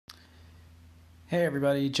Hey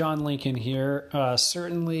everybody, John Lincoln here.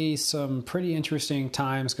 Certainly some pretty interesting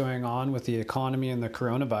times going on with the economy and the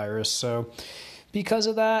coronavirus. So because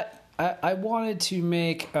of that, I wanted to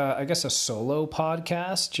make, a solo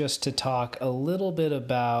podcast just to talk a little bit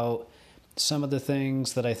about some of the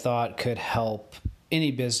things that I thought could help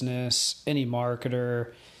any business, any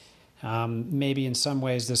marketer. Maybe in some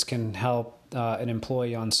ways this can help an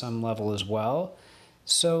employee on some level as well.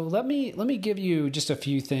 So let me give you just a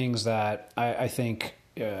few things that I think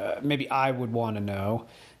maybe I would want to know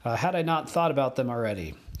had I not thought about them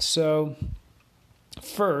already. So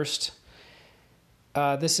first,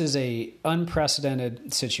 this is a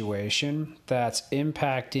unprecedented situation that's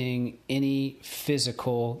impacting any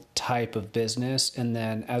physical type of business, and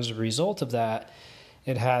then as a result of that,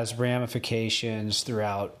 it has ramifications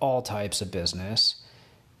throughout all types of business.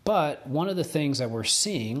 But one of the things that we're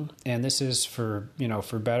seeing, and this is for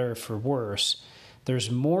better or for worse, there's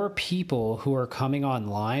more people who are coming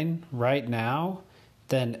online right now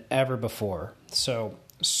than ever before. So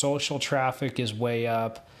social traffic is way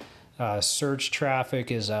up, search traffic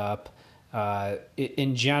is up.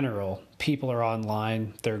 In general, people are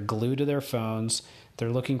online. They're glued to their phones. They're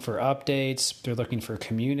looking for updates. They're looking for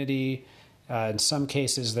community. In some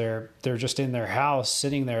cases, they're just in their house,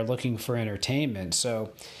 sitting there looking for entertainment.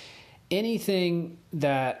 So anything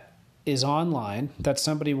that is online that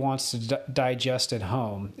somebody wants to digest at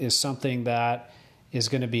home is something that is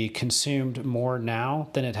going to be consumed more now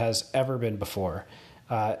than it has ever been before.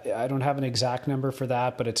 I don't have an exact number for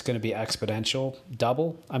that, but it's going to be exponential,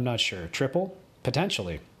 double, I'm not sure, triple,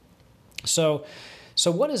 potentially. So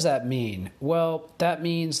what does that mean? Well, that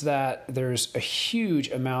means that there's a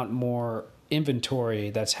huge amount more inventory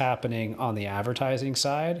that's happening on the advertising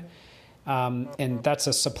side. And that's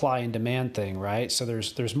a supply and demand thing, right? So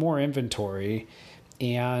there's more inventory,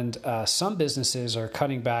 and some businesses are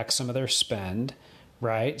cutting back some of their spend,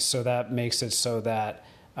 right? So that makes it so that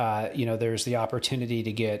there's the opportunity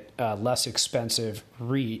to get less expensive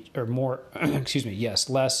less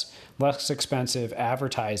expensive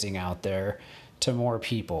advertising out there to more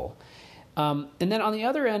people. And then on the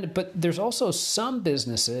other end, but there's also some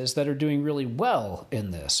businesses that are doing really well in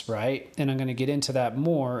this, right? And I'm going to get into that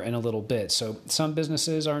more in a little bit. So some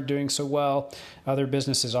businesses aren't doing so well. Other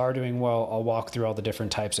businesses are doing well. I'll walk through all the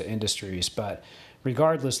different types of industries. But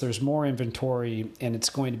regardless, there's more inventory, and it's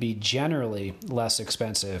going to be generally less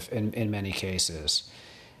expensive in many cases.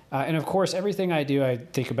 And of course, everything I do, I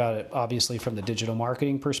think about it obviously from the digital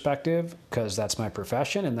marketing perspective, because that's my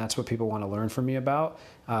profession and that's what people want to learn from me about.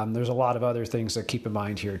 There's a lot of other things to keep in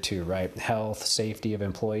mind here too, right? Health, safety of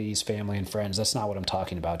employees, family, and friends. That's not what I'm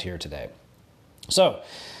talking about here today. So,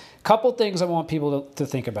 a couple things I want people to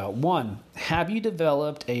think about. One, have you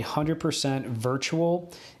developed a 100%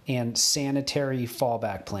 virtual and sanitary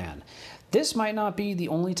fallback plan? This might not be the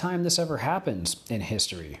only time this ever happens in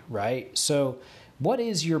history, right? So, what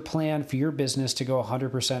is your plan for your business to go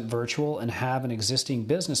 100% virtual and have an existing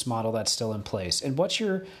business model that's still in place? And what's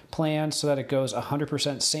your plan so that it goes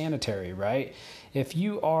 100% sanitary, right? If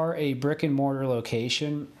you are a brick and mortar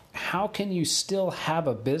location, how can you still have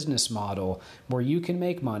a business model where you can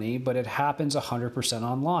make money, but it happens 100%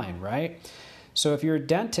 online, right? So if you're a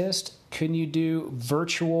dentist, can you do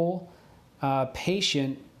virtual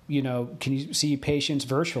patient can you see patients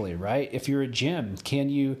virtually, right? If you're a gym, can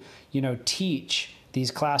you, teach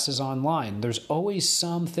these classes online? There's always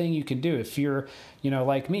something you can do. If you're,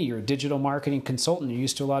 like me, you're a digital marketing consultant, you're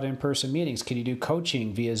used to a lot of in-person meetings. Can you do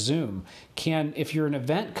coaching via Zoom? If you're an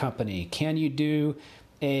event company, can you do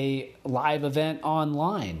a live event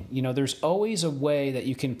online? There's always a way that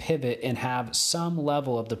you can pivot and have some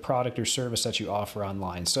level of the product or service that you offer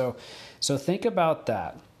online. So think about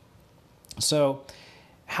that. So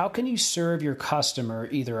how can you serve your customer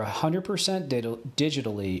either 100%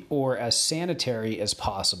 digitally or as sanitary as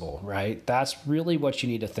possible, right? That's really what you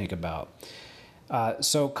need to think about.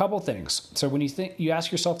 So a couple things. So when you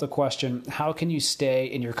ask yourself the question, how can you stay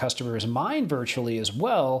in your customer's mind virtually as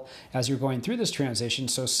well as you're going through this transition?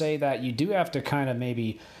 So say that you do have to kind of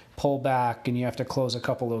maybe pull back and you have to close a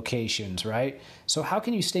couple locations, right? So how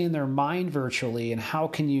can you stay in their mind virtually, and how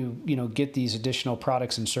can you, get these additional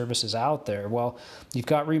products and services out there? Well, you've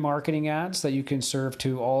got remarketing ads that you can serve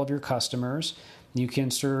to all of your customers. You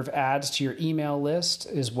can serve ads to your email list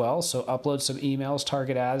as well. So upload some emails,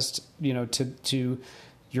 target ads, to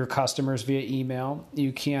your customers via email.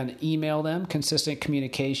 You can email them, consistent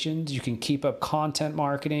communications. You can keep up content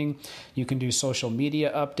marketing. You can do social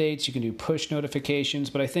media updates. You can do push notifications.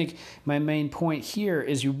 But I think my main point here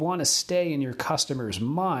is you want to stay in your customer's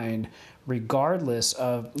mind regardless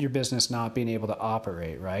of your business not being able to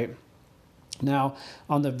operate, right? Now,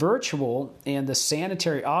 on the virtual and the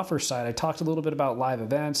sanitary offer side, I talked a little bit about live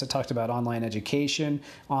events. I talked about online education,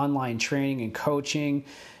 online training and coaching.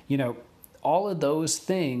 All of those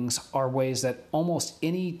things are ways that almost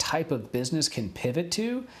any type of business can pivot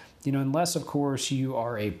to, unless, of course, you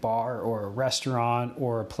are a bar or a restaurant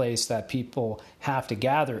or a place that people have to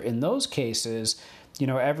gather. In those cases,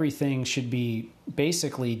 everything should be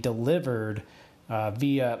basically delivered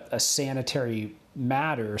via a sanitary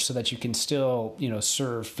matter so that you can still,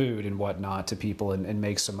 serve food and whatnot to people and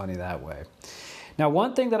make some money that way. Now,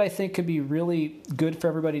 one thing that I think could be really good for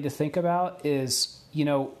everybody to think about is,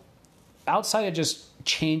 outside of just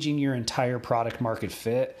changing your entire product market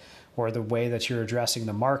fit or the way that you're addressing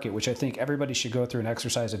the market, which I think everybody should go through an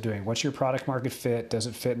exercise of doing. What's your product market fit? Does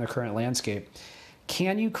it fit in the current landscape?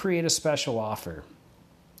 Can you create a special offer?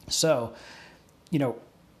 So,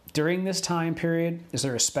 during this time period, is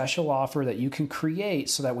there a special offer that you can create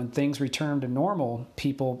so that when things return to normal,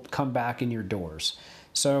 people come back in your doors?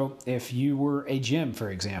 So if you were a gym, for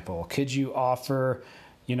example, could you offer,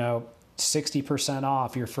 60%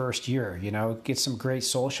 off your first year, get some great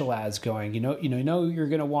social ads going, you're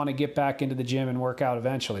going to want to get back into the gym and work out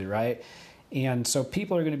eventually, right? And so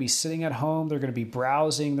people are going to be sitting at home, they're going to be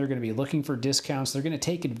browsing, they're going to be looking for discounts, they're going to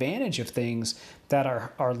take advantage of things that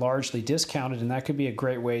are largely discounted, and that could be a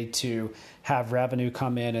great way to have revenue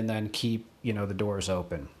come in and then keep, the doors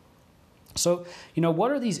open. So,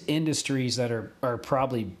 what are these industries that are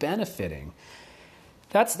probably benefiting?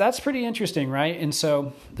 That's pretty interesting, right? And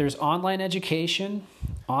so there's online education,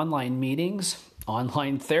 online meetings,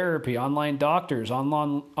 online therapy, online doctors,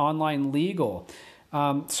 online legal,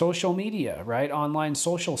 social media, right? Online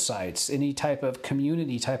social sites, any type of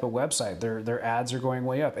community type of website, their ads are going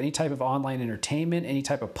way up. Any type of online entertainment, any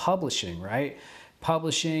type of publishing, right?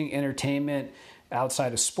 Publishing, entertainment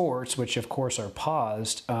outside of sports, which of course are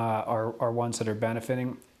paused, are ones that are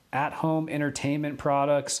benefiting. At-home entertainment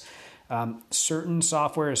products, certain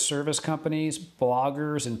software as service companies,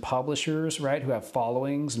 bloggers and publishers, right, who have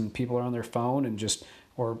followings and people are on their phone and just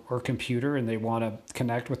or computer and they want to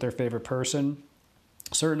connect with their favorite person.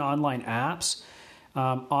 Certain online apps,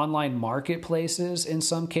 online marketplaces in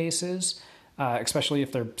some cases, especially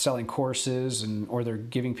if they're selling courses or they're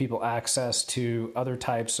giving people access to other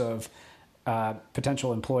types of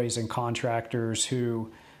potential employees and contractors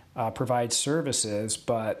who provide services,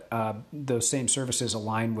 but those same services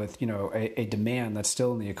align with a demand that's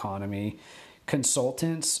still in the economy.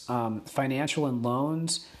 Consultants, financial and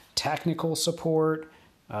loans, technical support,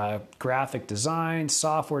 graphic design,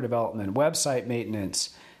 software development, website maintenance,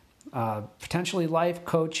 potentially life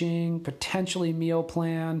coaching, potentially meal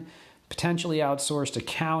plan, potentially outsourced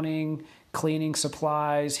accounting, cleaning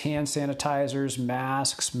supplies, hand sanitizers,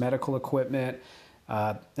 masks, medical equipment,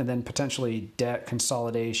 and then potentially debt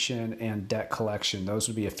consolidation and debt collection. Those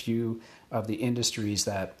would be a few of the industries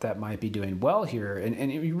that might be doing well here.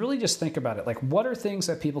 And you really just think about it, like what are things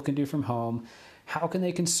that people can do from home? How can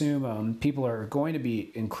they consume them? People are going to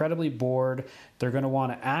be incredibly bored. They're going to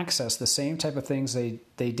want to access the same type of things they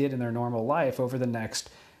did in their normal life over the next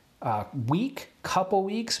week, couple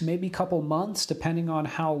weeks, maybe couple months, depending on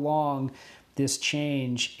how long this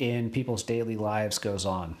change in people's daily lives goes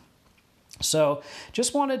on. So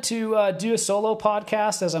just wanted to do a solo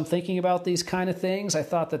podcast as I'm thinking about these kind of things. I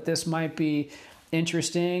thought that this might be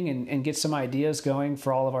interesting and get some ideas going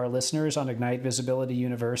for all of our listeners on Ignite Visibility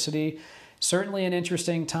University. Certainly an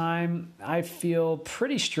interesting time. I feel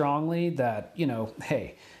pretty strongly that,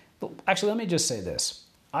 hey, actually, let me just say this.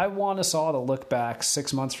 I want us all to look back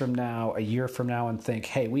 6 months from now, a year from now, and think,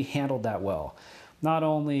 hey, we handled that well. Not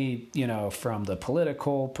only, from the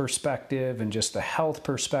political perspective and just the health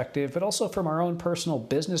perspective, but also from our own personal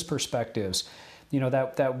business perspectives,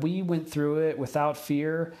 that we went through it without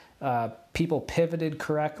fear. People pivoted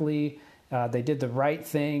correctly. They did the right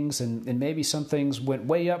things, and maybe some things went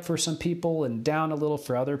way up for some people and down a little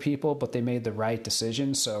for other people, but they made the right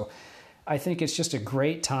decision. So I think it's just a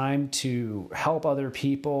great time to help other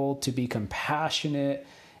people, to be compassionate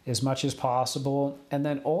as much as possible. And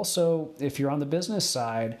then also, if you're on the business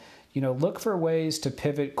side, look for ways to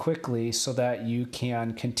pivot quickly so that you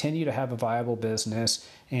can continue to have a viable business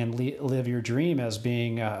and live your dream as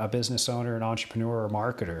being a business owner, an entrepreneur, or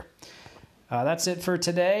marketer. That's it for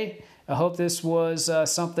today. I hope this was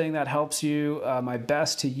something that helps you. My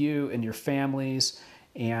best to you and your families,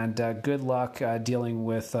 and good luck dealing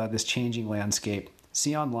with this changing landscape.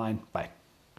 See you online. Bye.